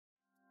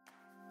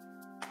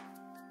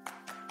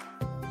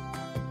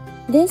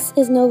This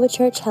is Nova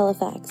Church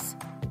Halifax,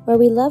 where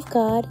we love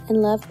God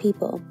and love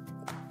people.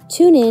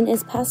 Tune in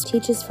as Past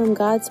teaches from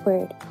God's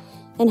Word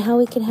and how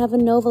we can have a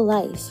Nova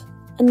life,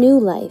 a new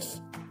life.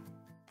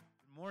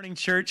 Good morning,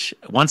 church.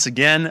 Once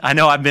again, I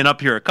know I've been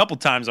up here a couple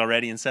times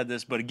already and said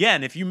this, but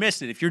again, if you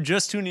missed it, if you're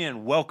just tuning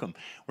in, welcome.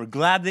 We're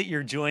glad that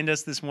you're joined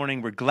us this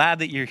morning. We're glad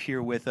that you're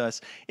here with us.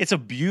 It's a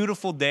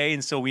beautiful day,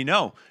 and so we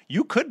know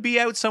you could be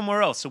out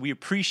somewhere else, so we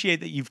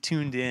appreciate that you've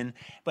tuned in.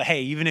 But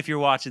hey, even if you're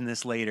watching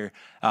this later,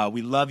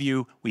 we love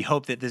you. We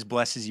hope that this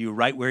blesses you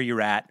right where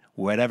you're at,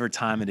 whatever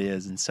time it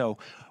is. And so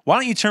why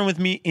don't you turn with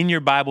me in your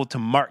Bible to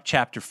Mark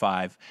chapter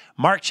 5.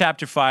 Mark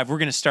chapter 5, we're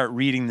going to start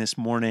reading this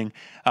morning.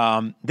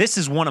 This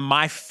is one of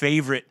my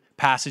favorite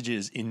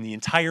passages in the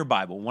entire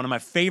Bible, one of my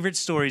favorite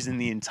stories in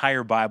the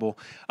entire Bible.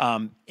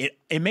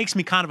 It makes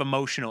me kind of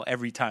emotional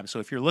every time. So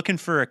if you're looking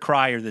for a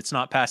crier that's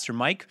not Pastor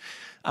Mike,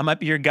 I might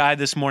be your guy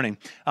this morning.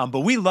 But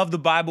we love the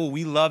Bible.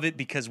 We love it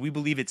because we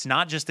believe it's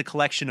not just a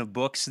collection of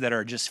books that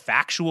are just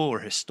factual or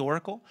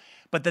historical,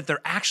 but that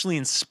they're actually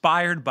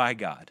inspired by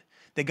God.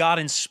 That God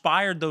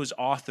inspired those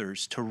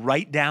authors to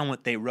write down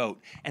what they wrote.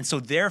 And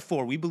so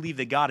therefore, we believe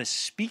that God is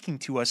speaking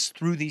to us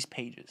through these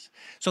pages.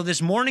 So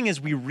this morning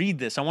as we read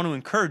this, I want to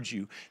encourage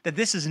you that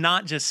this is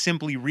not just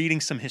simply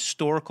reading some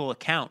historical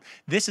account.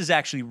 This is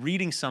actually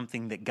reading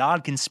something that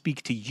God can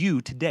speak to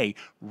you today,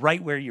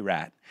 right where you're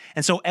at.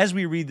 And so as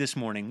we read this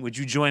morning, would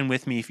you join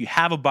with me? If you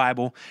have a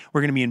Bible,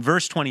 we're going to be in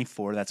verse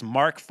 24. That's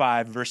Mark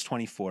 5, verse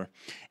 24.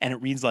 And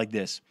it reads like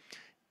this.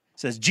 It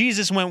says,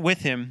 Jesus went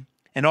with him,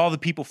 and all the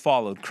people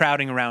followed,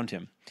 crowding around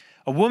him.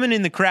 A woman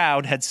in the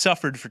crowd had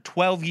suffered for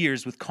 12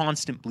 years with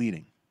constant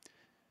bleeding.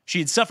 She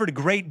had suffered a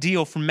great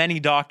deal from many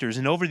doctors,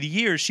 and over the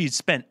years she had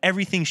spent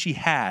everything she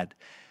had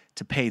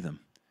to pay them.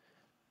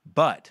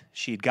 But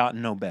she had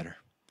gotten no better.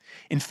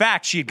 In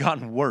fact, she had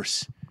gotten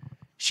worse.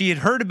 She had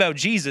heard about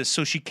Jesus,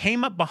 so she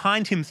came up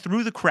behind him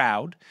through the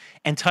crowd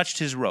and touched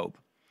his robe.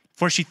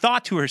 For she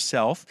thought to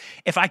herself,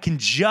 if I can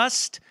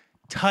just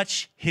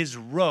touch his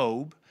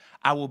robe,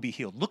 I will be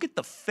healed. Look at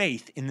the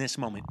faith in this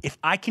moment. If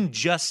I can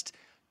just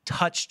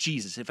touch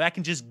Jesus, if I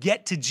can just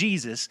get to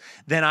Jesus,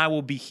 then I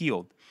will be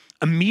healed.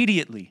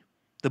 Immediately,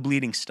 the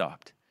bleeding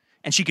stopped,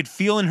 and she could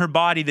feel in her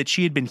body that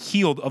she had been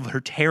healed of her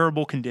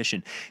terrible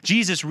condition.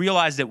 Jesus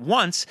realized at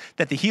once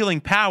that the healing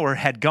power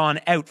had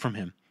gone out from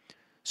him.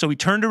 So he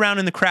turned around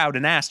in the crowd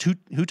and asked,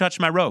 Who touched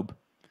my robe?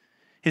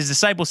 His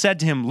disciples said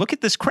to him, look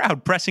at this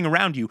crowd pressing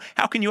around you.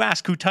 How can you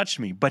ask who touched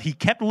me? But he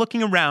kept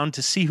looking around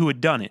to see who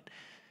had done it.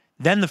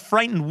 Then the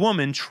frightened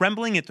woman,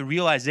 trembling at the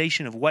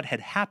realization of what had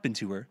happened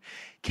to her,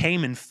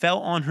 came and fell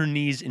on her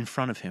knees in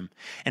front of him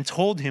and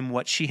told him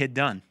what she had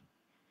done.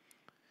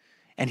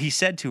 And he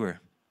said to her,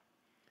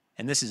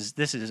 and this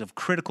is of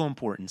critical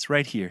importance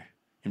right here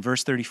in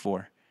verse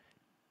 34,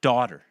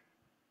 daughter,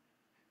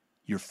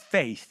 your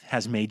faith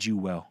has made you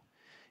well.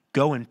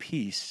 Go in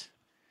peace.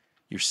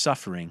 Your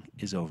suffering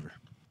is over.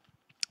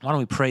 Why don't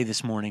we pray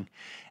this morning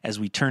as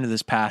we turn to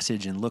this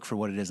passage and look for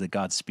what it is that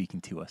God's speaking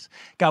to us.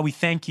 God, we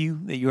thank you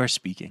that you are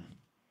speaking.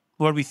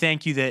 Lord, we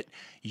thank you that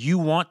you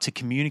want to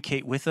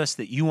communicate with us,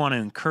 that you want to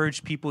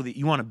encourage people, that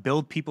you want to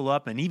build people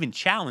up and even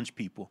challenge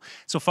people.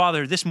 So,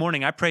 Father, this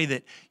morning I pray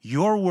that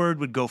your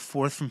word would go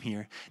forth from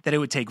here, that it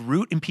would take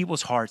root in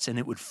people's hearts and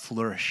it would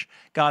flourish.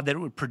 God, that it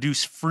would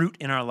produce fruit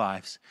in our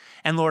lives.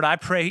 And Lord, I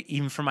pray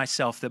even for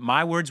myself that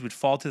my words would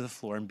fall to the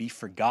floor and be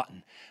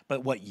forgotten,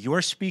 but what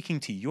you're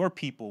speaking to your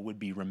people would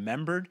be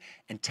remembered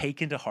and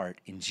taken to heart.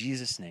 In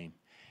Jesus' name,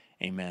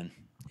 amen.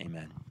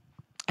 Amen.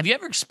 Have you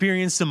ever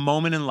experienced a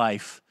moment in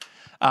life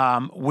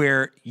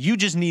where you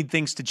just need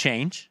things to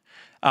change,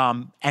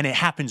 and it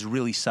happens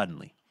really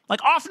suddenly?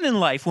 Like often in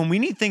life, when we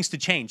need things to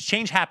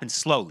change happens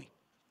slowly.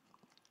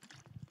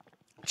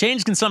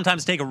 Change can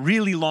sometimes take a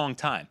really long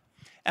time.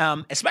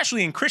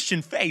 Especially in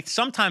Christian faith,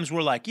 sometimes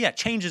we're like, yeah,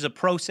 change is a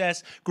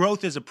process,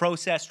 growth is a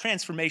process,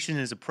 transformation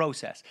is a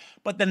process.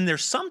 But then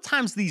there's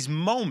sometimes these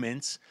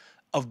moments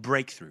of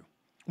breakthrough,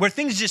 where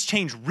things just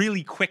change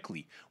really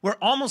quickly, where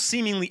almost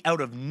seemingly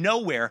out of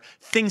nowhere,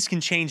 things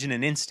can change in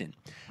an instant.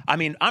 I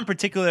mean, I'm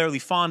particularly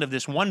fond of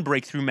this one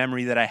breakthrough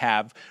memory that I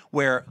have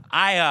where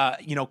I,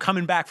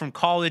 coming back from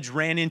college,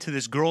 ran into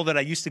this girl that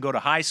I used to go to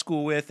high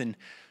school with, and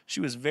she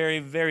was very,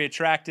 very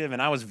attractive,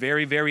 and I was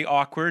very, very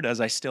awkward,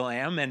 as I still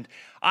am, and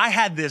I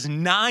had this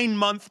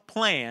 9-month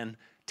plan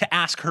to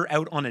ask her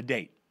out on a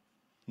date.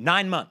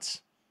 9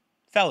 months.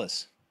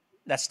 Fellas,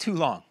 that's too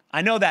long.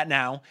 I know that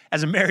now.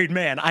 As a married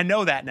man, I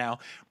know that now.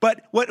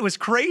 But what was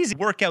crazy,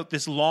 work out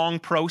this long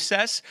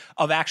process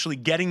of actually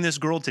getting this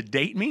girl to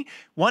date me.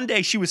 One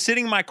day she was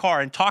sitting in my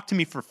car and talked to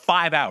me for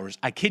 5 hours.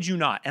 I kid you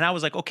not. And I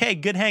was like, okay,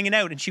 good hanging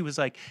out. And she was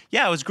like,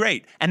 yeah, it was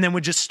great. And then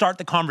would just start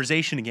the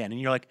conversation again. And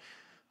you're like,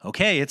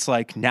 okay, it's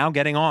like now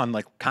getting on,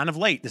 like kind of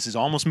late. This is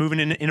almost moving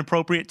into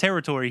inappropriate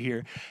territory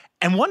here.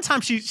 And one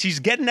time she's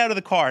getting out of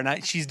the car,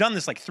 and she's done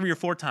this like 3 or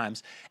 4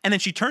 times. And then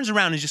she turns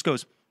around and just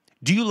goes,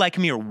 do you like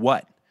me or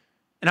what?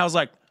 And I was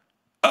like,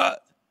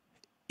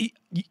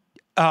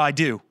 I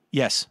do.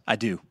 Yes, I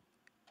do.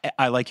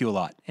 I like you a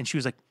lot. And she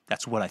was like,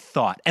 That's what I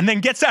thought. And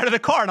then gets out of the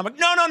car and I'm like,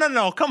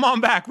 no, come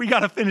on back. We got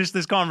to finish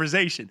this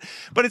conversation.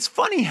 But it's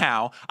funny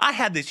how I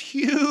had this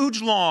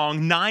huge,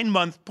 long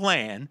 9-month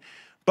plan,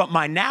 but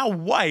my now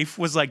wife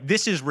was like,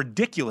 this is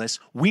ridiculous.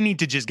 We need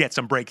to just get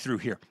some breakthrough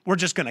here. We're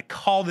just going to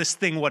call this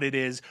thing what it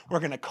is.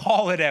 We're going to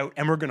call it out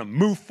and we're going to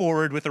move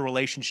forward with a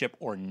relationship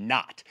or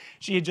not.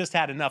 She had just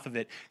had enough of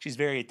it. She's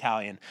very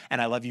Italian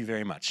and I love you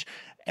very much.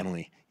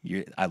 Emily,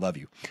 I love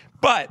you.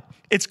 But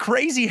it's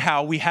crazy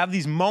how we have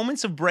these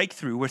moments of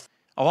breakthrough where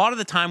a lot of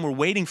the time we're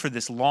waiting for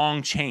this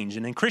long change.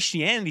 And in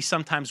Christianity,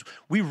 sometimes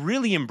we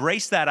really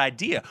embrace that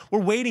idea.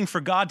 We're waiting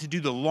for God to do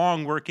the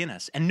long work in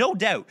us. And no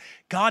doubt,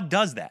 God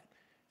does that.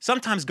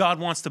 Sometimes God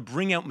wants to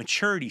bring out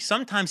maturity.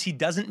 Sometimes he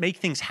doesn't make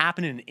things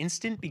happen in an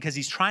instant because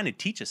he's trying to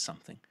teach us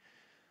something.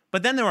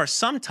 But then there are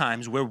some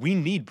times where we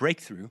need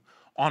breakthrough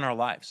on our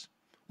lives,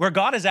 where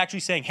God is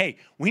actually saying, hey,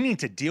 we need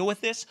to deal with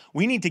this.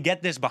 We need to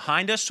get this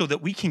behind us so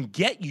that we can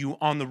get you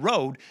on the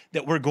road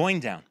that we're going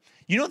down.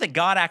 You know that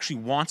God actually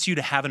wants you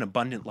to have an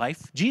abundant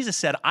life? Jesus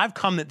said, I've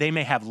come that they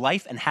may have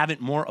life and have it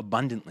more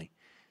abundantly.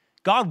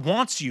 God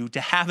wants you to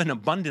have an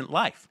abundant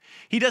life.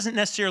 He doesn't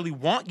necessarily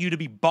want you to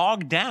be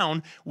bogged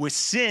down with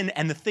sin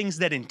and the things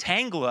that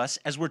entangle us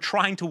as we're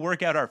trying to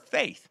work out our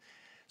faith.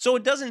 So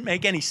it doesn't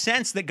make any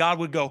sense that God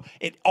would go,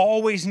 it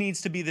always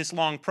needs to be this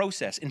long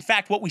process. In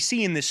fact, what we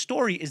see in this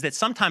story is that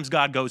sometimes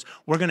God goes,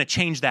 we're going to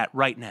change that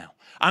right now.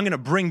 I'm going to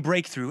bring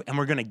breakthrough and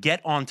we're going to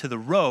get onto the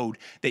road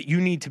that you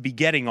need to be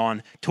getting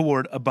on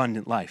toward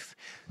abundant life.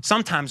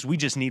 Sometimes we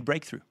just need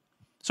breakthrough.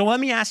 So let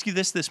me ask you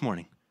this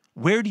morning.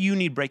 Where do you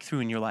need breakthrough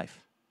in your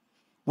life?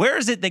 Where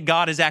is it that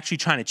God is actually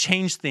trying to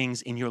change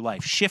things in your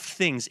life, shift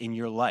things in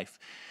your life?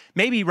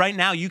 Maybe right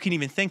now you can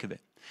even think of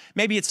it.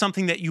 Maybe it's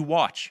something that you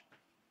watch.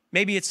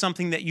 Maybe it's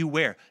something that you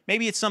wear.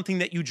 Maybe it's something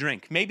that you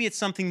drink. Maybe it's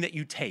something that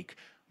you take.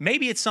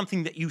 Maybe it's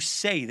something that you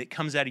say that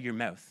comes out of your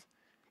mouth,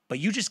 but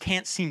you just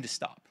can't seem to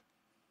stop.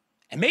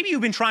 And maybe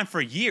you've been trying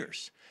for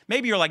years.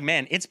 Maybe you're like,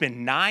 man, it's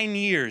been 9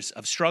 years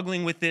of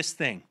struggling with this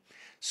thing.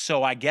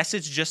 So I guess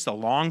it's just a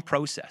long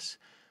process.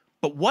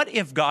 But what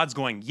if God's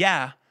going,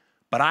 yeah,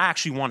 but I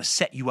actually want to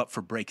set you up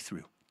for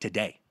breakthrough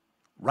today,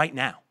 right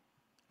now.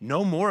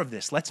 No more of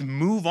this. Let's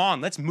move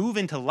on. Let's move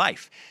into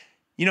life.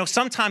 You know,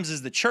 sometimes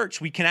as the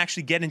church, we can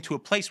actually get into a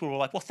place where we're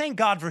like, well, thank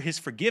God for his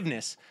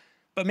forgiveness.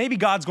 But maybe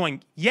God's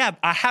going, yeah,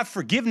 I have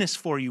forgiveness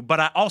for you,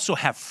 but I also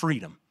have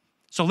freedom.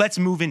 So let's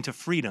move into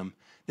freedom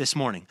this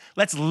morning.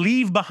 Let's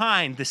leave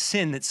behind the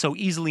sin that so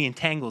easily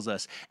entangles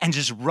us and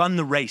just run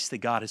the race that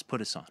God has put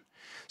us on.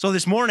 So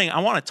this morning, I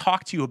want to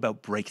talk to you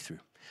about breakthrough.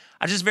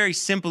 I just very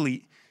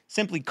simply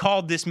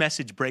called this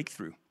message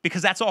breakthrough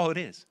because that's all it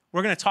is.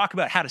 We're going to talk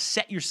about how to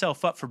set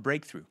yourself up for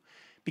breakthrough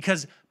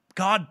because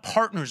God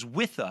partners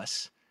with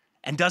us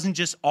and doesn't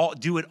just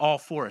do it all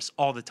for us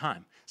all the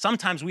time.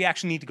 Sometimes we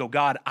actually need to go,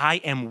 God, I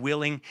am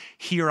willing.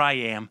 Here I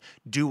am.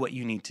 Do what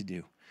you need to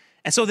do.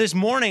 And so this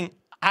morning,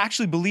 I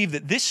actually believe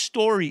that this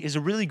story is a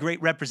really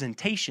great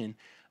representation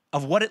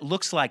of what it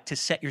looks like to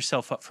set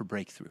yourself up for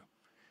breakthrough.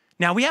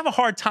 Now, we have a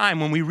hard time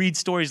when we read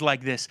stories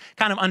like this,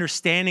 kind of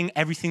understanding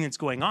everything that's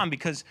going on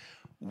because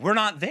we're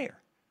not there.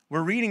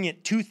 We're reading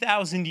it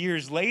 2,000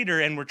 years later,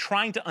 and we're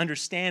trying to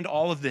understand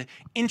all of the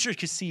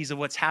intricacies of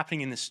what's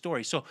happening in this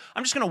story. So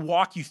I'm just going to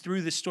walk you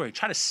through this story,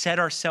 try to set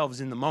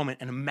ourselves in the moment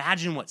and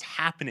imagine what's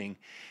happening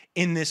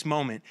in this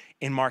moment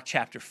in Mark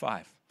chapter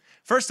 5.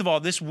 First of all,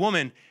 this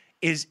woman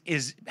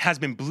has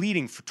been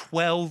bleeding for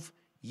 12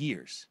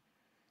 years.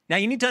 Now,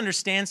 you need to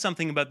understand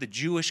something about the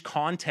Jewish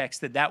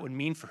context that would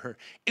mean for her.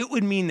 It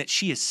would mean that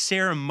she is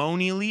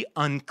ceremonially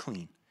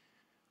unclean.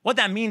 What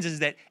that means is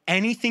that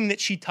anything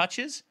that she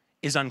touches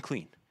is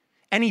unclean.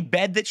 Any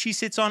bed that she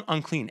sits on,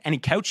 unclean. Any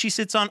couch she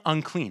sits on,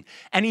 unclean.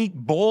 Any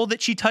bowl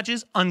that she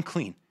touches,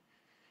 unclean.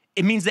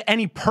 It means that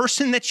any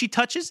person that she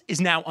touches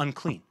is now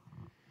unclean.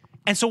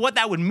 And so what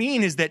that would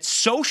mean is that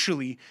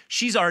socially,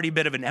 she's already a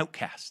bit of an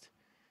outcast.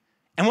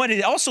 And what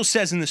it also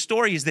says in the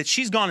story is that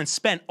she's gone and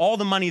spent all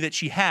the money that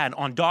she had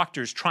on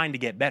doctors trying to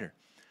get better.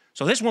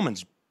 So this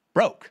woman's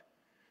broke.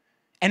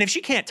 And if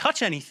she can't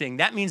touch anything,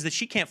 that means that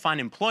she can't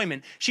find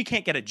employment. She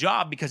can't get a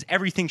job because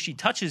everything she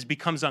touches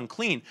becomes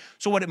unclean.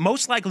 So what it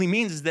most likely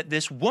means is that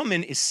this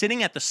woman is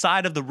sitting at the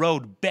side of the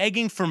road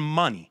begging for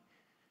money.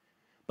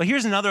 But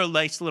here's another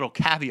nice little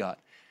caveat.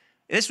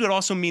 This would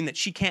also mean that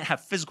she can't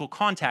have physical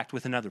contact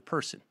with another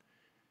person.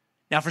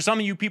 Now, for some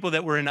of you people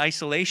that were in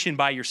isolation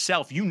by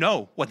yourself, you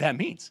know what that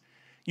means.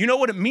 You know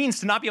what it means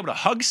to not be able to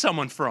hug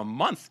someone for a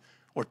month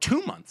or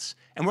 2 months.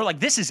 And we're like,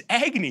 this is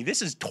agony.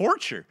 This is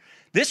torture.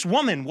 This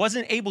woman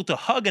wasn't able to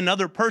hug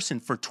another person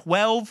for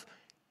 12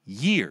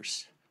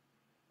 years.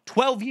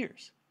 12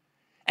 years.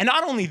 And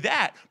not only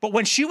that, but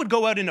when she would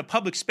go out into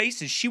public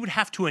spaces, she would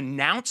have to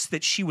announce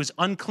that she was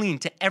unclean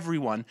to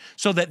everyone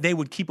so that they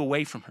would keep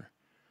away from her.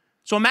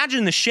 So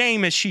imagine the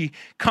shame as she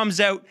comes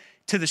out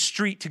to the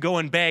street to go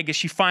and beg as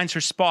she finds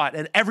her spot.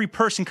 And every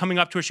person coming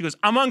up to her, she goes,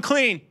 I'm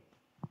unclean.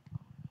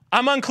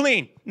 I'm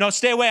unclean. No,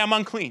 stay away. I'm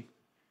unclean.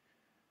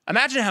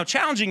 Imagine how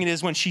challenging it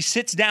is when she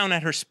sits down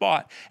at her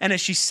spot. And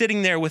as she's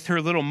sitting there with her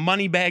little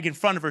money bag in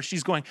front of her,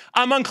 she's going,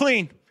 I'm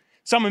unclean.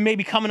 Someone may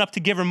be coming up to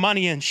give her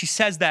money and she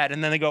says that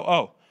and then they go,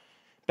 oh,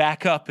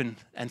 back up and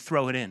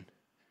throw it in.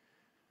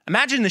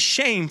 Imagine the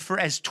shame for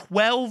as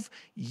 12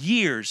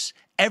 years,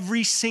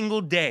 every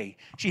single day,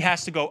 she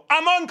has to go,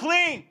 I'm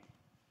unclean.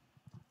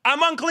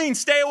 I'm unclean.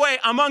 Stay away.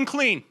 I'm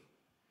unclean.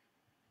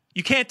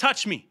 You can't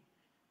touch me.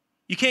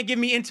 You can't give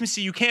me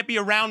intimacy. You can't be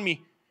around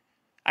me.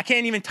 I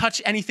can't even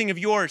touch anything of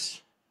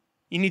yours.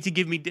 You need to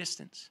give me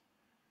distance.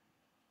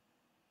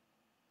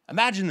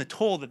 Imagine the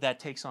toll that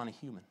takes on a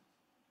human.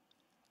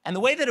 And the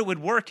way that it would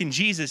work in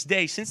Jesus'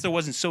 day, since there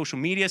wasn't social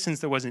media, since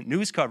there wasn't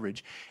news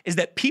coverage, is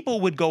that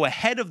people would go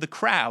ahead of the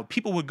crowd.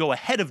 People would go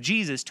ahead of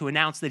Jesus to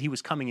announce that he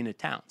was coming into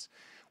towns.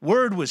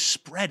 Word was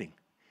spreading.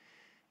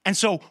 And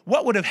so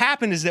what would have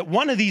happened is that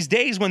one of these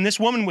days when this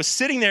woman was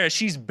sitting there as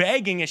she's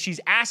begging, as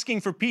she's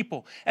asking for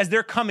people, as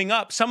they're coming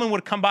up, someone would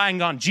have come by and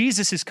gone,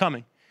 Jesus is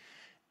coming.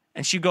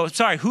 And she'd go,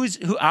 sorry, who?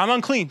 I'm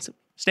unclean.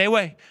 Stay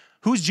away.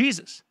 Who's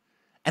Jesus?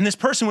 And this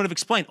person would have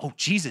explained, oh,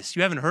 Jesus,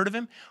 you haven't heard of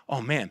him?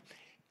 Oh, man,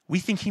 we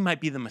think he might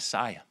be the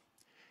Messiah.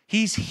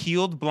 He's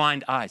healed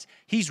blind eyes.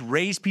 He's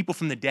raised people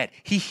from the dead.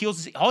 He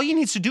heals. All he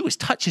needs to do is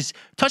touch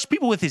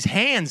people with his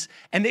hands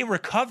and they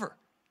recover.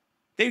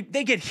 They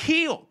get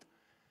healed.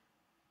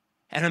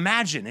 And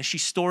imagine as she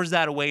stores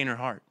that away in her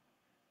heart.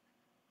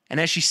 And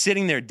as she's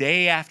sitting there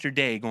day after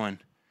day going,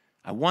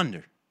 I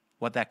wonder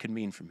what that could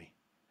mean for me.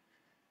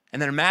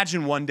 And then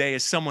imagine one day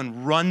as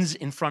someone runs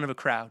in front of a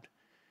crowd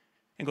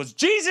and goes,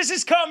 Jesus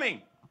is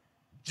coming.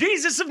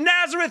 Jesus of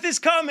Nazareth is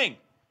coming.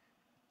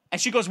 And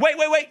she goes, wait,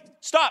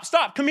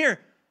 stop, come here.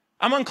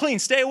 I'm unclean,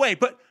 stay away.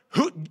 But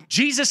who?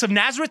 Jesus of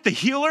Nazareth, the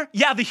healer?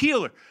 Yeah, the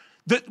healer.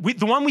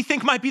 The one we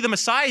think might be the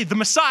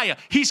Messiah,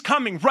 he's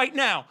coming right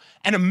now.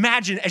 And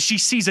imagine as she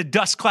sees a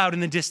dust cloud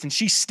in the distance,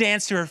 she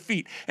stands to her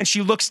feet and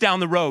she looks down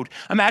the road.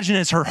 Imagine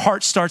as her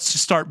heart starts to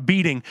start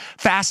beating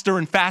faster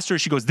and faster.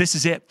 She goes, this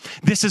is it.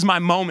 This is my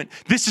moment.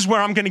 This is where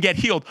I'm going to get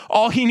healed.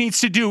 All he needs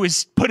to do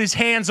is put his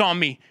hands on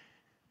me.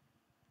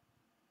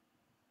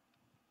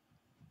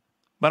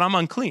 But I'm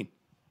unclean.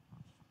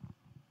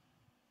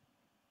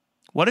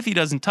 What if he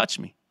doesn't touch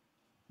me?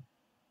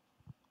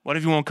 What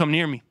if he won't come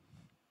near me?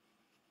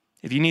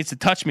 If he needs to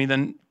touch me,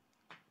 then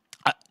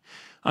I'm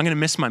going to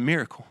miss my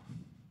miracle.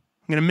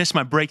 I'm going to miss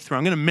my breakthrough.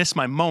 I'm going to miss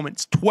my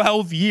moments.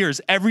 12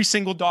 years, every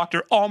single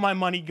doctor, all my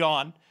money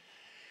gone.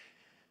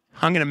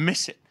 I'm going to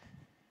miss it.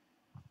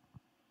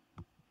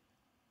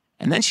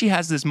 And then she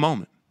has this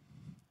moment,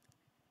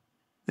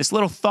 this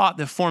little thought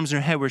that forms in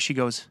her head where she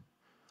goes,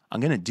 I'm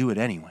going to do it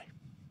anyway.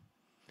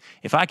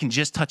 If I can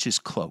just touch his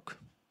cloak,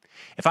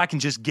 if I can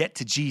just get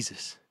to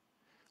Jesus,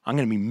 I'm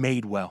going to be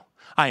made well.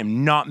 I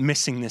am not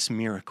missing this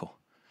miracle.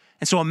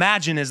 And so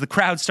imagine as the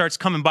crowd starts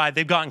coming by,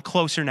 they've gotten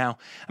closer now.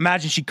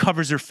 Imagine she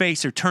covers her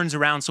face or turns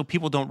around so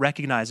people don't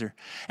recognize her.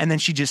 And then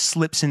she just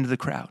slips into the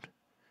crowd.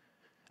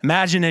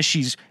 Imagine as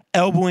she's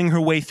elbowing her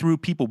way through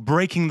people,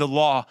 breaking the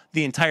law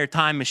the entire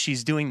time as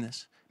she's doing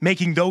this,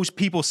 making those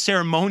people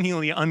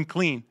ceremonially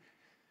unclean,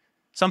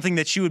 something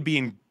that she would be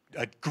in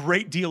a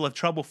great deal of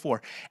trouble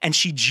for. And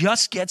she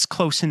just gets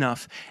close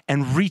enough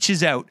and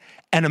reaches out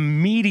and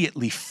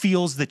immediately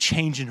feels the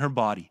change in her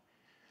body.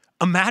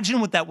 Imagine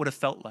what that would have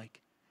felt like.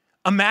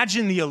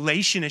 Imagine the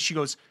elation as she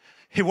goes,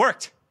 it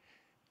worked.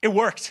 It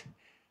worked.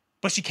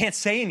 But she can't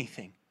say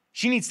anything.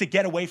 She needs to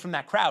get away from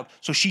that crowd.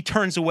 So she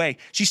turns away.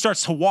 She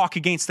starts to walk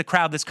against the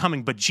crowd that's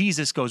coming. But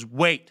Jesus goes,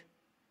 wait.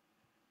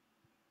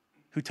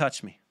 Who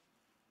touched me?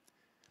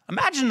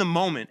 Imagine the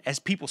moment as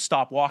people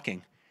stop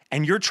walking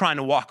and you're trying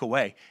to walk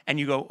away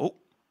and you go,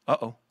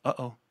 oh,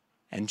 uh-oh.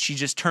 And she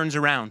just turns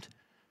around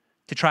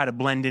to try to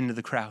blend into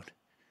the crowd.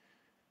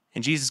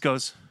 And Jesus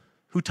goes,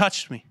 who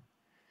touched me?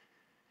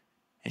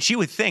 And she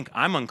would think,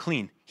 I'm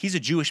unclean. He's a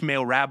Jewish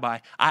male rabbi.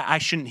 I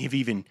shouldn't have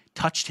even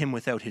touched him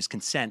without his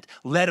consent,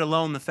 let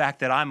alone the fact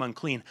that I'm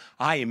unclean.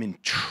 I am in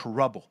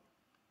trouble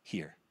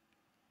here.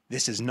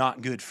 This is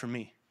not good for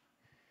me.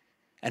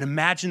 And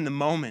imagine the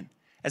moment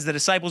as the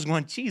disciples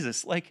going,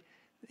 Jesus, like,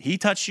 he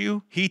touched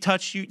you.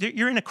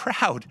 You're in a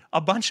crowd. A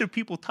bunch of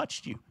people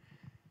touched you.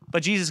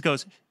 But Jesus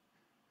goes,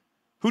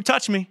 who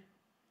touched me?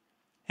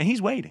 And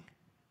he's waiting.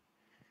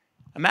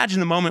 Imagine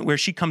the moment where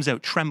she comes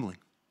out trembling,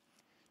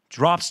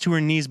 drops to her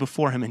knees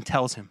before him and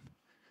tells him,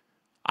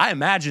 I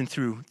imagine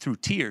through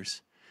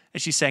tears,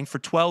 as she's saying, for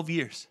 12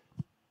 years,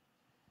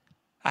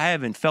 I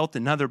haven't felt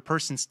another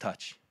person's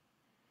touch.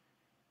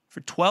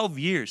 For 12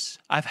 years,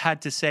 I've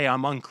had to say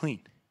I'm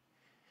unclean.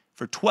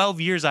 For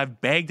 12 years,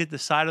 I've begged at the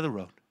side of the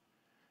road.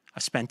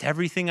 I've spent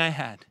everything I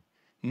had.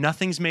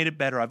 Nothing's made it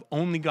better. I've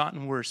only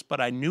gotten worse.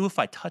 But I knew if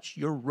I touched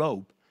your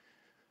robe,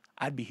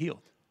 I'd be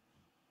healed.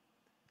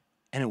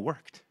 And it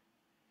worked.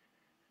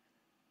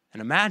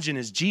 And imagine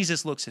as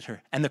Jesus looks at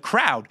her and the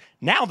crowd,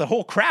 now the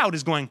whole crowd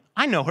is going,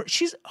 I know her.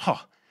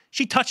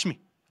 She touched me.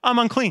 I'm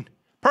unclean.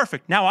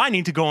 Perfect. Now I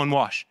need to go and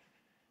wash.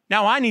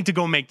 Now I need to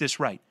go make this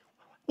right.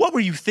 What were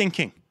you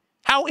thinking?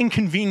 How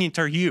inconvenient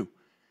are you?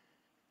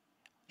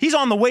 He's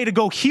on the way to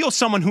go heal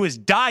someone who is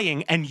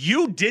dying and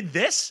you did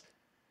this?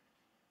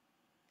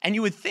 And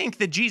you would think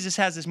that Jesus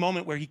has this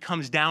moment where he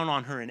comes down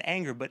on her in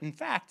anger, but in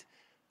fact,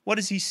 what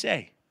does he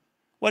say?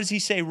 What does he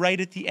say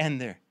right at the end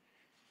there?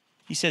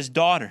 He says,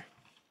 daughter,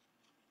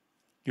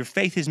 your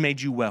faith has made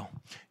you well.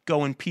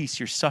 Go in peace.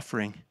 Your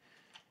suffering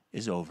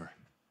is over.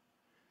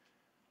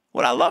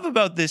 What I love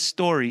about this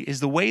story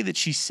is the way that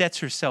she sets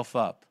herself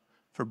up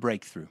for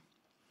breakthrough.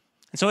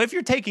 And so if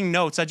you're taking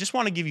notes, I just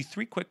want to give you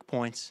 3 quick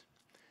points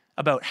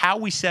about how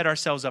we set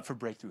ourselves up for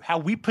breakthrough, how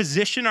we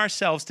position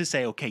ourselves to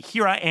say, okay,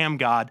 here I am,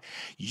 God.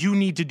 You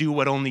need to do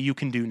what only you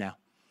can do now.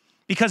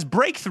 Because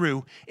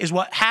breakthrough is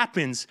what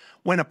happens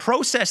when a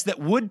process that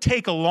would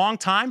take a long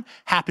time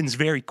happens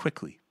very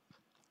quickly.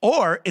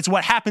 Or it's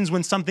what happens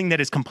when something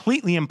that is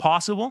completely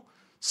impossible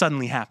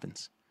suddenly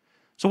happens.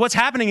 So what's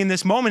happening in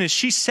this moment is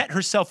she set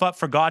herself up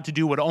for God to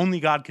do what only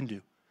God can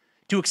do,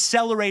 to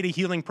accelerate a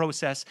healing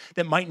process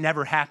that might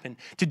never happen,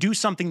 to do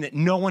something that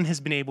no one has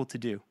been able to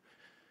do.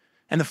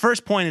 And the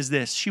first point is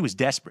this: she was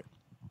desperate.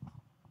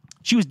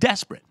 She was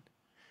desperate.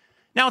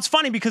 Now, it's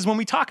funny because when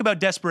we talk about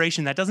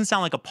desperation, that doesn't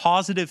sound like a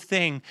positive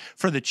thing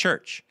for the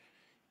church.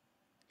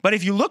 But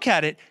if you look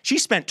at it, she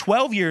spent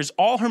 12 years,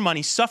 all her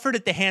money, suffered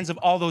at the hands of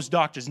all those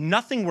doctors.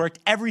 Nothing worked.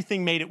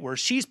 Everything made it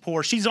worse. She's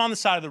poor. She's on the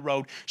side of the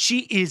road. She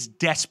is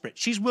desperate.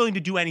 She's willing to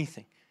do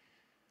anything.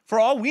 For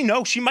all we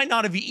know, she might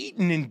not have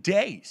eaten in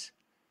days.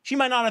 She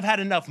might not have had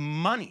enough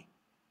money.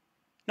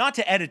 Not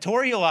to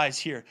editorialize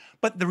here,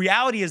 but the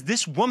reality is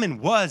this woman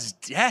was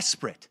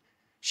desperate.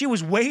 She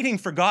was waiting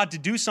for God to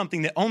do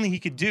something that only he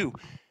could do.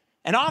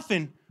 And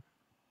often,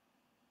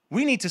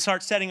 we need to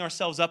start setting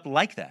ourselves up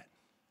like that.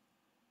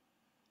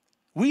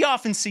 We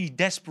often see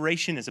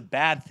desperation as a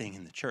bad thing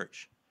in the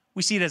church.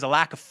 We see it as a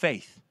lack of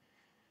faith.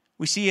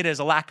 We see it as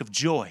a lack of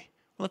joy.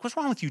 We're like, what's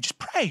wrong with you? Just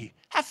pray.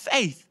 Have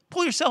faith.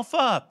 Pull yourself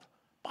up.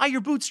 Buy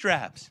your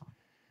bootstraps.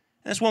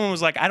 And this woman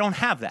was like, I don't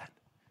have that.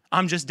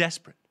 I'm just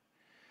desperate.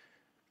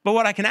 But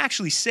what I can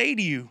actually say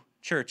to you,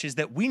 church, is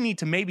that we need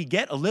to maybe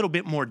get a little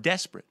bit more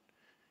desperate.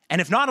 And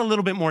if not a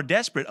little bit more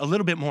desperate, a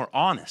little bit more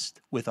honest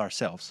with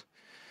ourselves.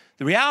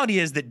 The reality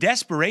is that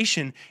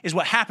desperation is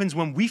what happens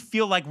when we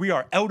feel like we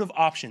are out of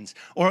options,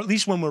 or at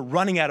least when we're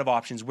running out of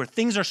options, where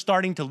things are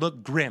starting to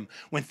look grim,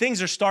 when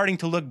things are starting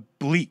to look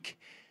bleak.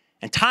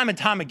 And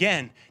time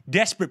again,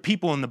 desperate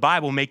people in the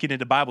Bible make it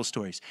into Bible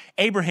stories.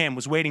 Abraham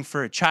was waiting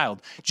for a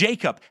child.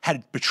 Jacob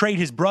had betrayed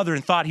his brother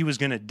and thought he was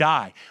going to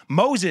die.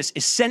 Moses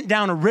is sent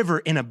down a river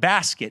in a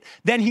basket.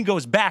 Then he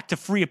goes back to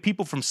free a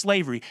people from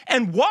slavery.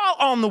 And while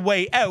on the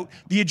way out,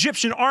 the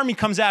Egyptian army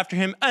comes after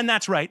him. And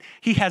that's right,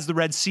 he has the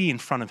Red Sea in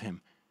front of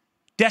him.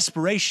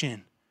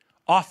 Desperation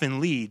often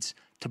leads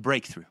to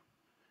breakthrough.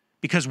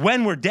 Because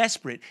when we're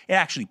desperate, it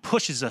actually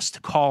pushes us to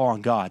call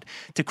on God,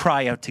 to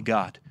cry out to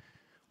God.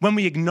 When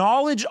we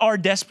acknowledge our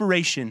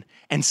desperation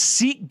and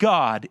seek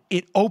God,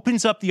 it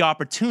opens up the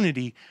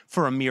opportunity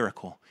for a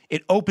miracle.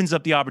 It opens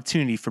up the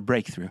opportunity for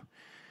breakthrough.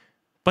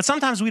 But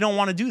sometimes we don't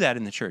want to do that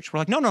in the church. We're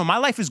like, no, my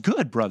life is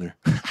good, brother.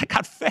 I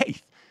got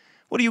faith.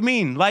 What do you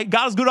mean? Like,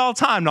 God is good all the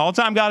time. All the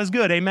time God is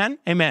good. Amen?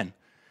 Amen.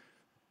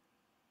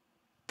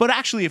 But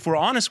actually, if we're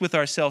honest with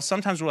ourselves,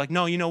 sometimes we're like,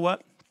 no, you know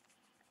what?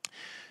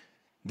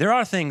 There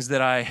are things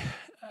that I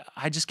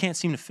just can't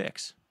seem to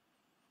fix.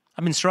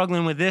 I've been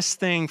struggling with this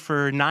thing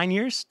for 9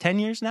 years, 10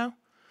 years now.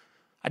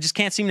 I just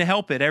can't seem to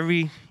help it.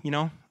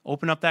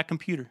 Open up that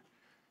computer,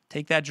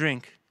 take that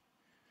drink,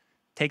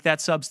 take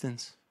that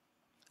substance,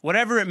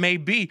 whatever it may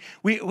be.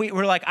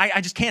 We're like,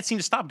 I just can't seem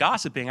to stop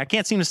gossiping. I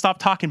can't seem to stop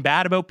talking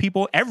bad about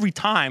people. Every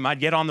time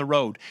I'd get on the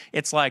road,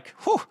 it's like,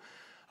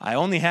 I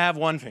only have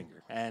one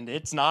finger and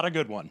it's not a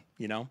good one,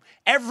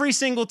 every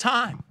single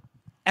time.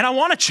 And I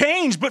want to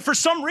change, but for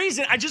some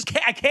reason, I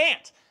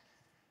can't.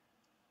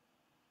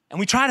 And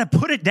we try to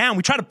put it down.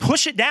 We try to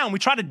push it down. We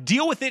try to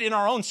deal with it in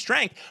our own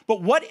strength.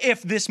 But what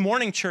if this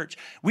morning, church,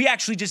 we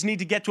actually just need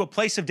to get to a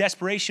place of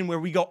desperation where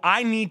we go,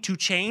 I need to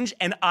change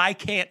and I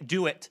can't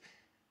do it.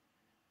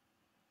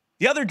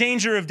 The other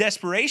danger of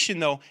desperation,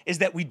 though, is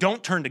that we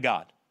don't turn to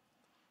God.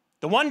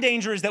 The one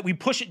danger is that we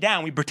push it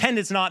down. We pretend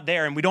it's not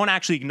there and we don't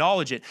actually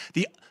acknowledge it.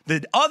 The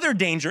other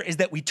danger is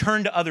that we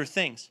turn to other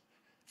things.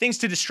 Things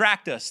to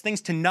distract us,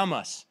 things to numb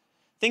us,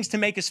 things to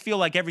make us feel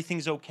like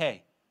everything's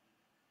okay.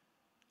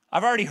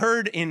 I've already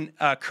heard in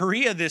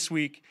Korea this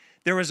week,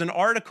 there was an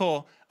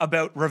article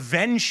about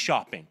revenge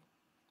shopping,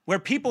 where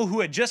people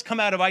who had just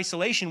come out of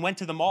isolation went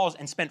to the malls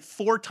and spent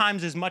 4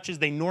 times as much as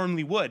they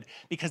normally would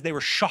because they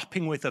were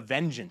shopping with a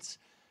vengeance.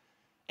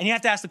 And you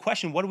have to ask the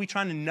question, what are we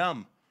trying to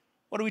numb?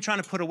 What are we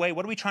trying to put away?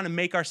 What are we trying to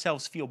make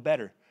ourselves feel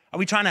better? Are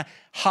we trying to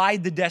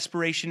hide the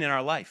desperation in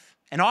our life?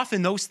 And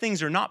often those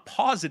things are not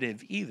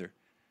positive either.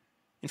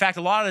 In fact,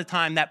 a lot of the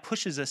time that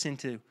pushes us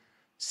into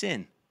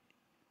sin.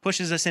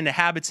 Pushes us into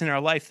habits in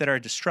our life that are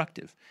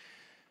destructive.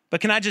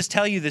 But can I just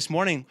tell you this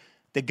morning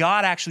that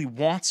God actually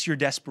wants your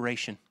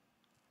desperation.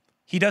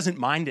 He doesn't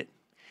mind it.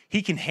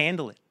 He can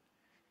handle it.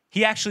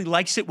 He actually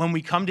likes it when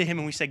we come to him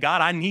and we say,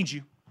 God, I need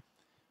you.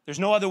 There's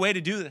no other way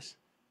to do this.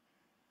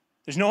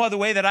 There's no other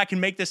way that I can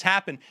make this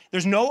happen.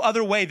 There's no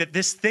other way that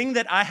this thing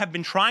that I have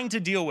been trying to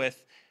deal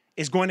with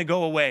is going to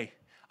go away.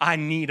 I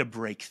need a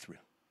breakthrough.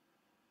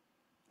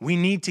 We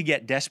need to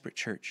get desperate,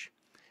 church.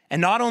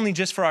 And not only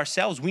just for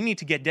ourselves, we need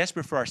to get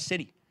desperate for our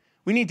city.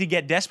 We need to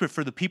get desperate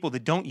for the people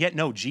that don't yet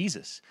know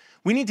Jesus.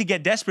 We need to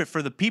get desperate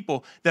for the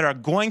people that are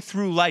going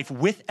through life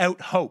without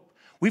hope.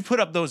 We've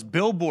put up those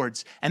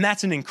billboards, and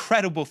that's an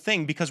incredible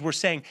thing because we're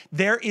saying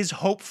there is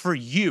hope for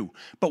you.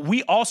 But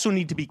we also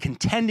need to be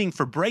contending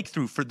for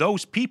breakthrough for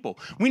those people.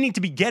 We need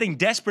to be getting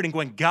desperate and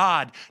going,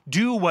 God,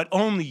 do what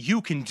only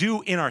you can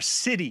do in our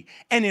city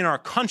and in our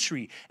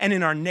country and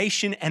in our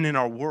nation and in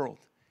our world.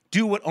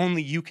 Do what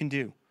only you can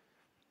do.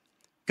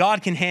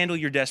 God can handle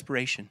your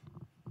desperation.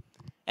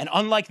 And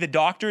unlike the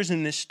doctors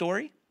in this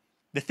story,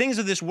 the things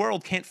of this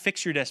world can't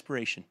fix your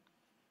desperation.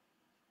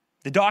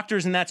 The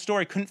doctors in that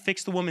story couldn't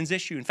fix the woman's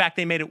issue. In fact,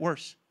 they made it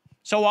worse.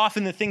 So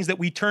often the things that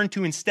we turn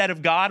to instead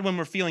of God when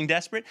we're feeling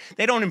desperate,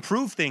 they don't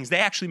improve things. They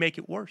actually make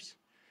it worse.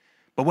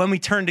 But when we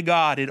turn to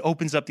God, it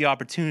opens up the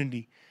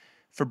opportunity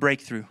for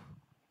breakthrough.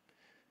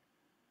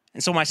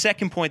 And so my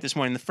second point this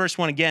morning, the first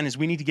one again is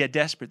we need to get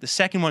desperate. The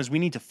second one is we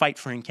need to fight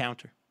for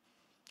encounter.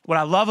 What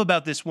I love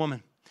about this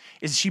woman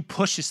is she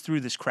pushes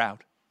through this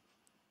crowd.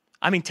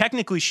 I mean,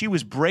 technically, she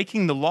was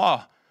breaking the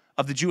law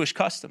of the Jewish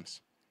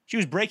customs. She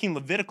was breaking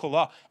Levitical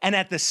law. And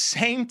at the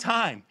same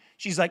time,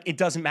 she's like, it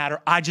doesn't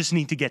matter. I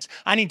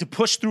need to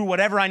push through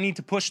whatever I need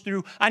to push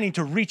through. I need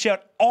to reach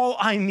out. All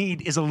I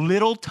need is a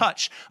little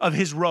touch of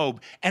his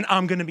robe, and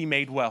I'm going to be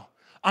made well.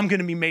 I'm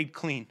going to be made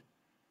clean.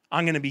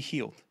 I'm going to be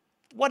healed.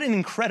 What an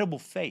incredible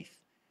faith.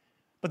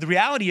 But the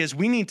reality is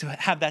we need to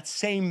have that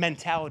same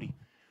mentality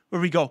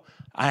where we go,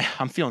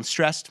 I'm feeling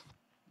stressed.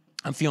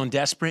 I'm feeling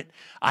desperate.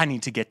 I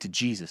need to get to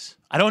Jesus.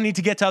 I don't need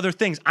to get to other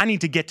things. I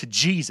need to get to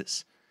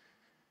Jesus.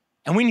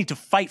 And we need to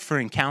fight for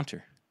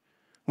encounter.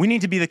 We need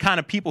to be the kind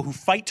of people who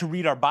fight to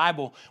read our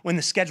Bible when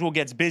the schedule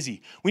gets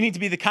busy. We need to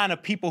be the kind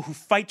of people who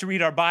fight to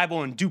read our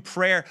Bible and do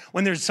prayer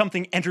when there's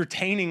something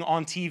entertaining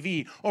on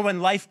TV or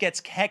when life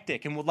gets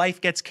hectic and when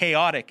life gets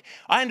chaotic.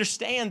 I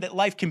understand that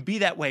life can be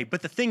that way,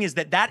 but the thing is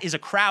that is a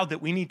crowd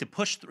that we need to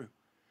push through.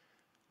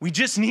 We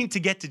just need to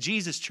get to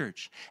Jesus,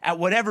 church, at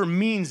whatever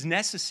means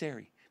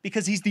necessary,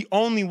 because he's the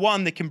only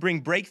one that can bring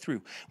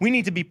breakthrough. We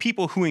need to be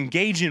people who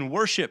engage in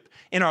worship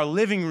in our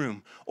living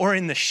room or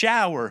in the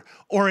shower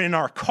or in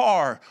our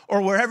car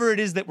or wherever it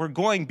is that we're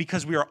going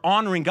because we are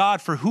honoring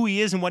God for who he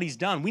is and what he's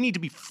done. We need to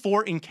be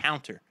for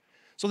encounter.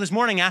 So this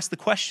morning, ask the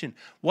question,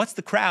 what's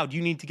the crowd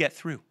you need to get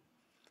through?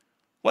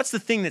 What's the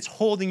thing that's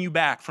holding you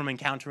back from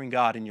encountering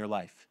God in your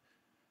life?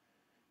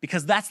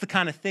 Because that's the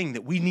kind of thing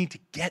that we need to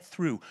get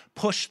through,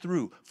 push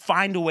through,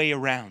 find a way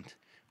around.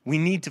 We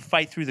need to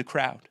fight through the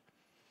crowd.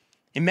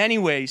 In many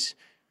ways,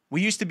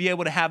 we used to be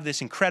able to have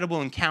this incredible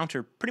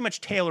encounter pretty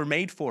much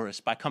tailor-made for us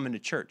by coming to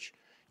church.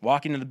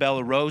 Walk into the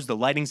Bella Rose, the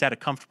lighting's at a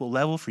comfortable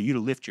level for you to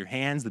lift your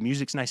hands. The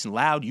music's nice and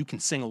loud. You can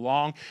sing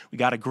along. We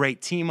got a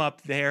great team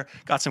up there.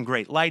 Got some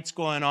great lights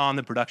going on.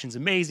 The production's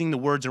amazing. The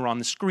words are on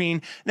the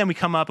screen. Then we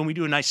come up and we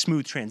do a nice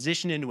smooth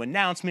transition into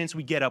announcements.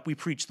 We get up, we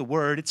preach the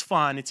word. It's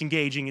fun, it's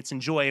engaging, it's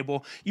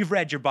enjoyable. You've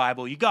read your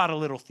Bible. You got a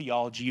little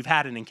theology. You've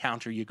had an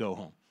encounter. You go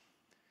home.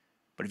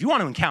 But if you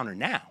want to encounter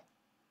now,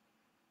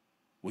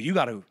 well, you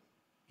got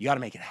to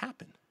make it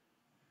happen.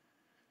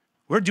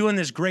 We're doing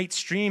this great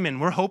stream,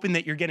 and we're hoping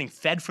that you're getting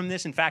fed from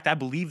this. In fact, I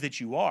believe that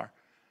you are.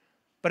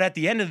 But at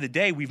the end of the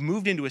day, we've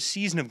moved into a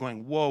season of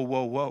going, whoa,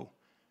 whoa, whoa.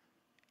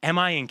 Am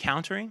I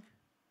encountering?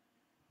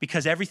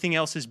 Because everything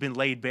else has been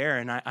laid bare,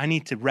 and I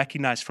need to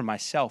recognize for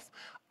myself,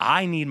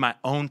 I need my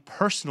own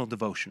personal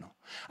devotional.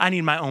 I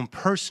need my own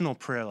personal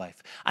prayer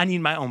life. I need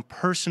my own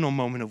personal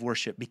moment of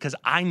worship because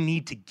I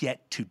need to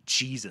get to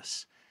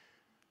Jesus.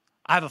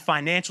 I have a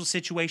financial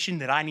situation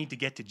that I need to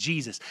get to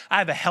Jesus. I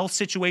have a health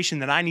situation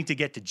that I need to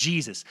get to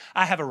Jesus.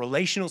 I have a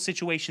relational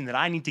situation that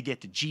I need to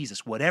get to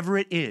Jesus. Whatever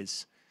it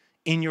is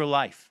in your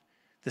life,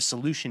 the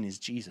solution is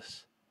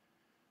Jesus.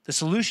 The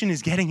solution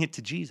is getting it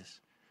to Jesus.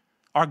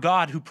 Our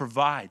God who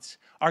provides,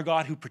 our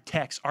God who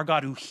protects, our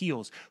God who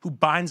heals, who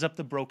binds up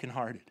the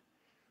brokenhearted.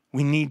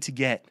 We need to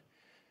get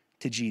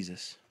to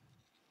Jesus.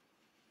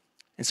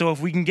 And so if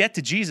we can get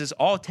to Jesus,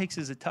 all it takes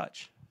is a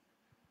touch.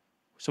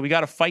 So we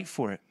got to fight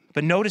for it.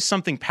 But notice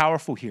something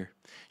powerful here.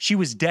 She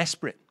was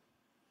desperate.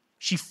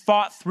 She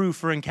fought through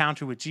for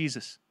encounter with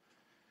Jesus.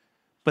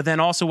 But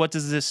then also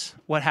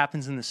what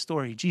happens in this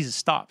story? Jesus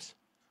stops.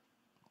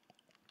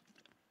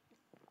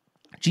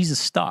 Jesus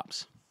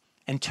stops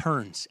and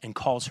turns and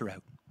calls her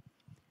out.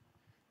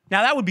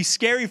 Now that would be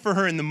scary for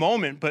her in the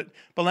moment, but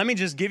let me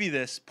just give you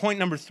this. Point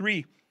number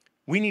 3,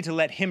 we need to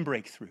let him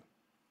break through.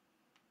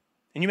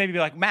 And you may be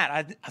like, Matt,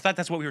 I thought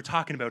that's what we were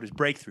talking about is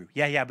breakthrough.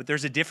 Yeah, but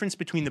there's a difference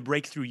between the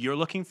breakthrough you're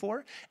looking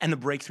for and the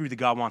breakthrough that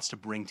God wants to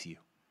bring to you.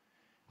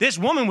 This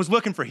woman was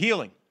looking for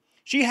healing.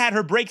 She had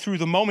her breakthrough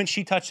the moment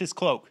she touched his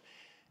cloak.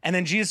 And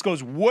then Jesus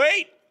goes,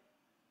 wait,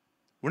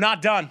 we're not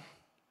done.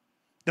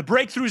 The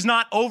breakthrough's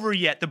not over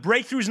yet. The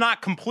breakthrough's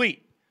not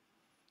complete.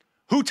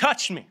 Who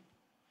touched me?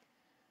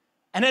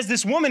 And as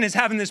this woman is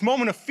having this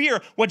moment of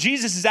fear, what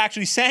Jesus is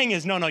actually saying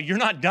is, no, you're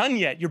not done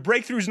yet. Your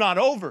breakthrough's not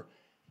over.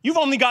 You've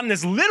only gotten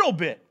this little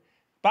bit,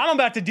 but I'm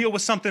about to deal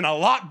with something a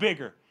lot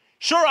bigger.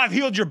 Sure, I've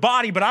healed your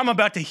body, but I'm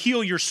about to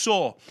heal your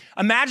soul.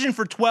 Imagine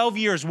for 12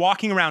 years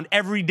walking around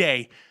every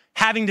day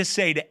having to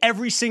say to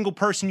every single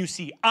person you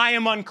see, I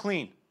am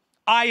unclean,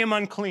 I am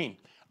unclean,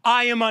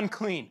 I am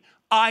unclean,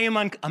 I am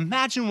unclean.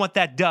 Imagine what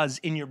that does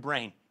in your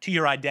brain to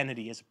your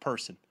identity as a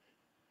person.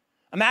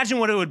 Imagine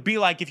what it would be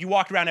like if you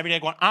walked around every day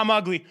going, I'm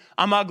ugly,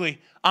 I'm ugly,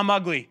 I'm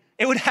ugly.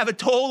 It would have a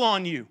toll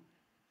on you.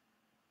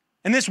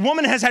 And this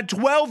woman has had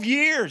 12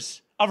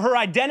 years of her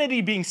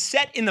identity being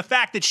set in the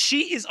fact that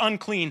she is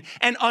unclean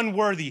and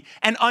unworthy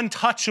and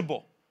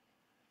untouchable.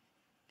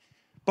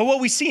 But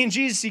what we see in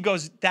Jesus, he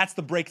goes, that's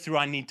the breakthrough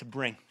I need to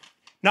bring.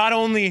 Not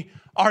only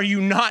are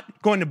you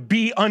not going to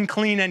be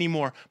unclean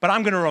anymore, but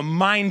I'm going to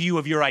remind you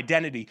of your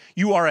identity.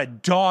 You are a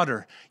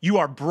daughter. You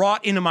are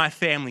brought into my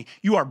family.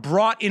 You are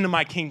brought into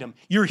my kingdom.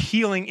 Your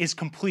healing is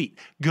complete.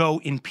 Go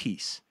in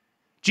peace.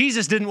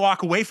 Jesus didn't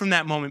walk away from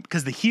that moment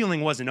because the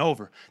healing wasn't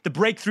over. The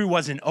breakthrough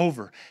wasn't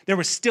over. There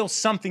was still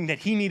something that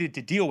he needed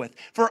to deal with.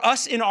 For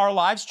us in our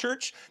lives,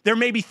 church, there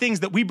may be things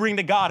that we bring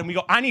to God and we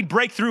go, I need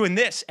breakthrough in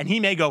this. And he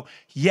may go,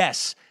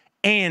 yes,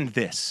 and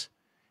this.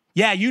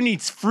 Yeah, you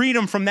need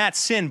freedom from that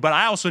sin, but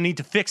I also need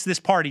to fix this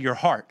part of your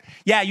heart.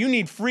 Yeah, you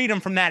need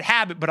freedom from that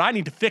habit, but I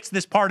need to fix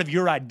this part of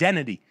your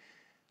identity.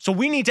 So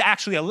we need to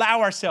actually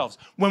allow ourselves,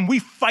 when we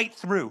fight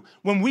through,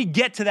 when we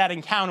get to that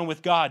encounter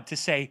with God, to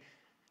say,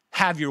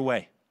 have your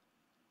way.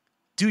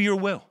 Do your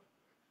will.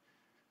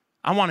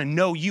 I want to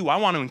know you. I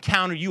want to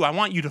encounter you. I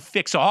want you to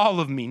fix all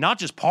of me, not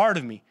just part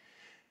of me.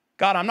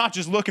 God, I'm not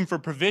just looking for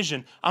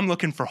provision. I'm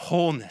looking for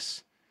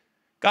wholeness.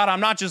 God, I'm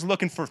not just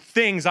looking for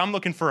things. I'm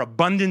looking for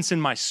abundance in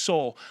my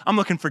soul. I'm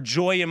looking for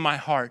joy in my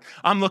heart.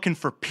 I'm looking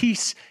for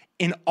peace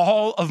in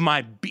all of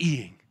my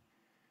being.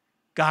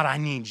 God, I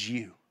need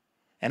you,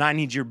 and I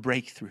need your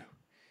breakthrough.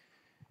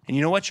 And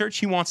you know what, church?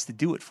 He wants to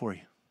do it for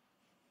you.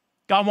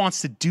 God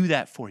wants to do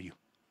that for you.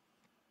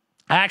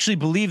 I actually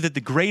believe that the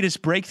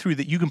greatest breakthrough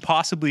that you can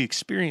possibly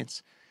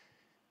experience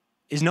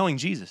is knowing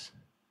Jesus.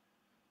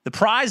 The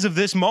prize of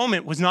this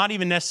moment was not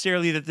even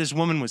necessarily that this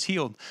woman was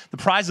healed. The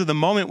prize of the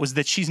moment was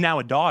that she's now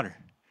a daughter.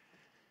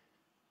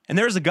 And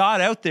there's a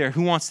God out there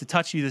who wants to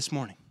touch you this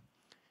morning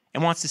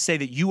and wants to say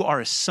that you are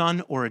a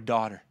son or a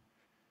daughter.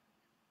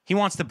 He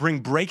wants to bring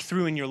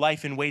breakthrough in your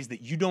life in ways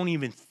that you don't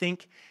even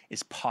think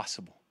is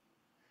possible.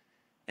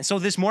 And so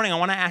this morning, I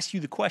want to ask you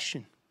the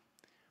question,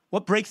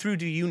 what breakthrough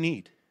do you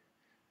need?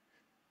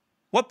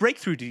 What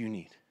breakthrough do you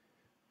need?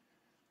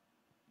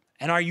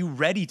 And are you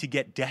ready to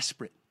get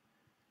desperate,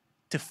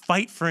 to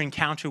fight for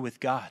encounter with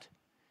God,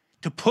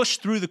 to push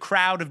through the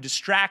crowd of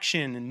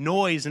distraction and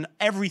noise and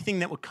everything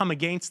that would come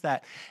against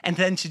that, and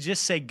then to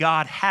just say,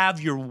 God,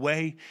 have your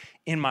way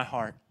in my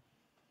heart?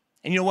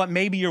 And you know what?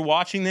 Maybe you're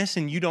watching this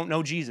and you don't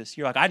know Jesus.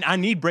 You're like, I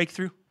need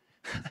breakthrough.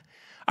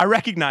 I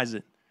recognize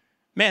it.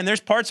 Man, there's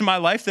parts of my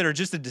life that are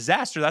just a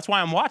disaster. That's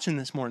why I'm watching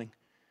this morning.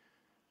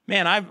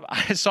 Man,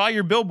 I saw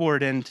your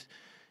billboard and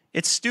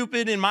it's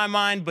stupid in my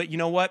mind, but you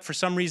know what? For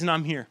some reason,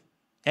 I'm here.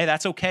 Hey,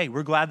 that's okay.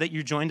 We're glad that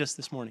you joined us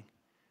this morning.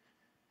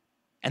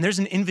 And there's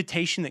an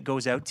invitation that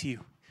goes out to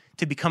you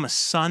to become a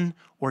son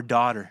or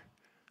daughter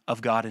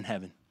of God in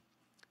heaven,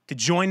 to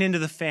join into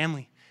the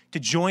family, to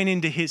join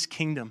into his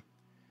kingdom,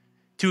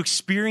 to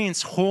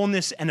experience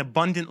wholeness and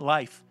abundant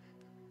life.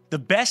 The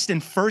best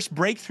and first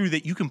breakthrough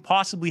that you can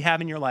possibly have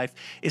in your life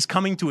is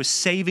coming to a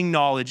saving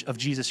knowledge of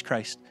Jesus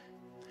Christ,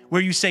 where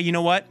you say, you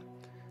know what?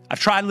 I've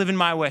tried living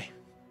my way.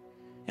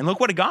 And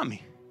look what it got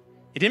me.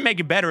 It didn't make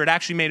it better. It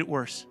actually made it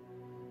worse.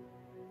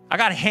 I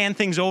got to hand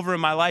things over in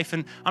my life,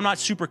 and I'm not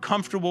super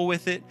comfortable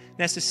with it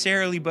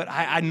necessarily, but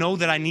I know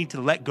that I need to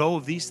let go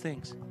of these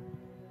things.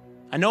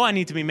 I know I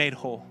need to be made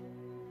whole.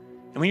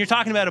 And when you're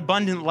talking about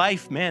abundant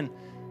life, man,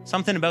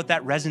 something about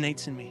that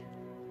resonates in me.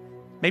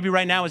 Maybe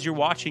right now as you're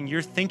watching,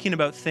 you're thinking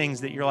about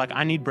things that you're like,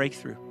 I need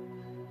breakthrough.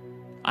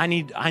 I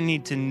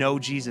need to know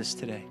Jesus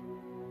today.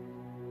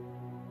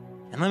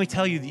 And let me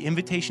tell you, the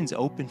invitation's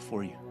open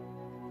for you.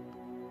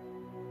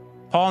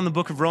 Paul in the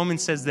book of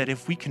Romans says that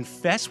if we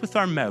confess with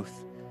our mouth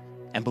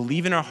and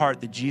believe in our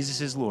heart that Jesus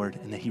is Lord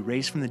and that he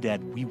raised from the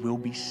dead, we will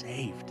be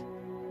saved.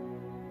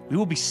 We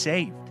will be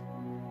saved.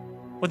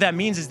 What that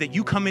means is that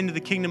you come into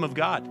the kingdom of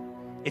God.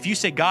 If you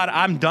say, God,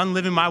 I'm done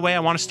living my way. I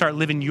want to start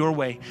living your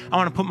way. I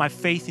want to put my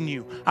faith in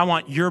you. I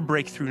want your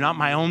breakthrough, not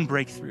my own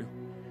breakthrough.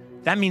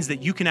 That means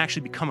that you can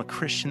actually become a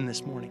Christian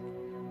this morning.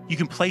 You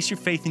can place your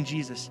faith in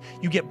Jesus.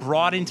 You get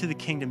brought into the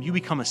kingdom. You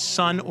become a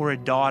son or a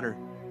daughter.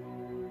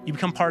 You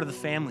become part of the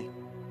family.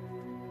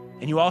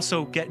 And you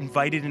also get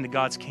invited into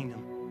God's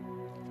kingdom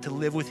to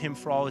live with him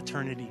for all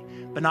eternity.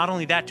 But not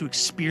only that, to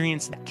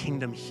experience that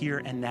kingdom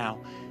here and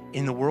now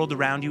in the world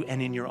around you and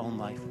in your own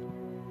life.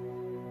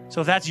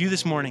 So if that's you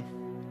this morning,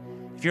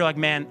 if you're like,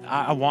 man,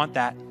 I want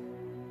that.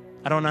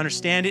 I don't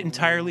understand it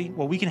entirely.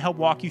 Well, we can help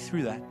walk you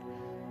through that.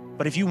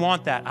 But if you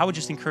want that, I would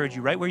just encourage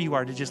you right where you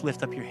are to just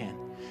lift up your hand.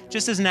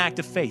 Just as an act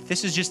of faith.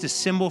 This is just a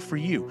symbol for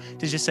you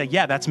to just say,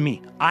 yeah, that's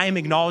me. I am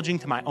acknowledging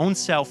to my own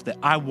self that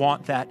I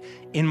want that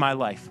in my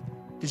life.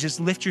 To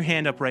just lift your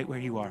hand up right where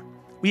you are.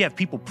 We have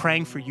people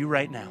praying for you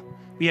right now.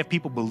 We have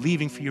people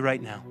believing for you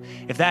right now.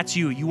 If that's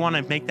you, you want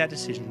to make that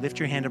decision, lift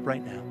your hand up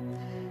right now.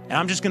 And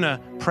I'm just going to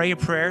pray a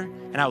prayer,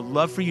 and I would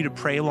love for you to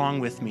pray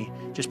along with me.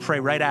 Just pray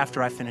right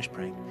after I finish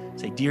praying.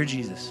 Say, Dear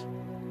Jesus,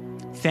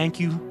 thank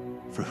you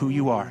for who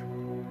you are.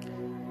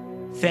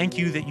 Thank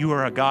you that you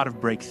are a God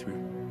of breakthrough.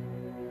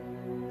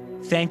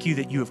 Thank you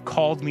that you have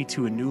called me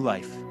to a new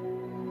life.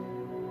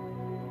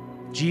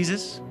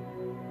 Jesus,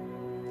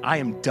 I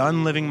am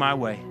done living my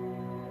way,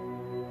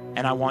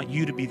 and I want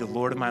you to be the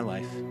Lord of my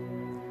life.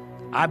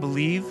 I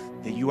believe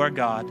that you are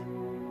God,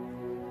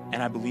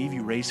 and I believe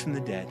you raised from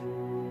the dead.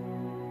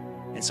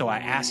 And so I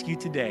ask you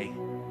today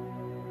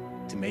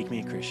to make me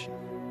a Christian.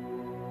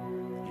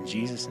 In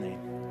Jesus' name,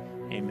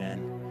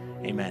 amen.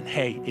 Amen.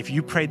 Hey, if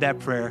you prayed that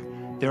prayer,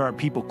 there are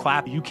people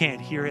clapping. You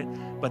can't hear it,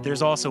 but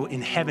there's also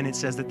in heaven, it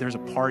says that there's a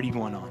party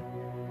going on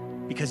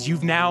because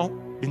you've now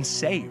been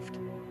saved.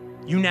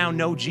 You now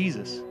know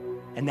Jesus,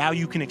 and now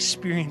you can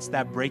experience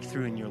that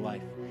breakthrough in your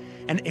life.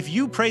 And if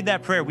you prayed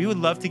that prayer, we would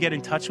love to get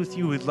in touch with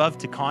you. We'd love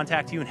to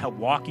contact you and help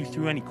walk you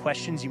through any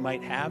questions you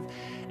might have.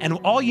 And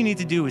all you need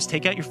to do is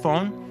take out your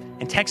phone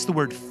and text the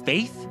word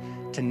faith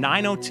to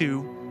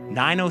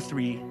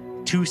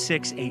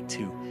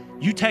 902-903-2682.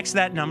 You text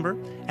that number,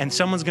 and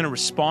someone's going to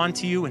respond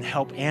to you and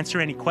help answer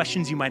any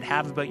questions you might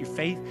have about your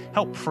faith,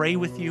 help pray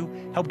with you,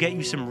 help get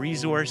you some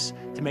resource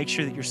to make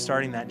sure that you're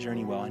starting that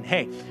journey well. And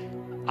hey,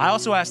 I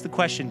also asked the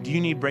question, do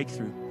you need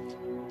breakthrough?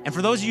 And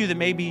for those of you that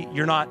maybe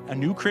you're not a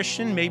new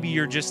Christian, maybe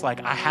you're just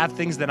like, I have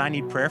things that I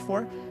need prayer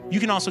for, you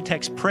can also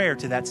text prayer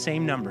to that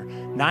same number,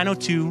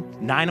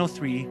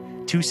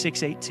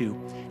 902-903-2682.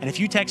 And if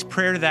you text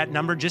prayer to that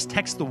number, just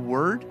text the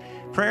word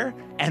prayer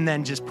and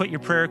then just put your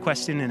prayer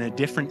request in a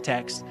different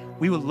text.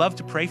 We would love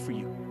to pray for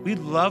you. We'd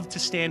love to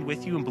stand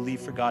with you and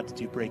believe for God to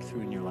do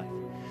breakthrough in your life.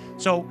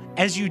 So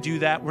as you do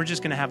that, we're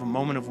just going to have a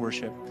moment of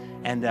worship.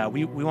 And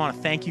we want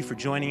to thank you for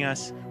joining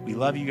us. We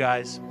love you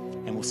guys,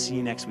 and we'll see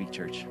you next week,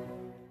 church.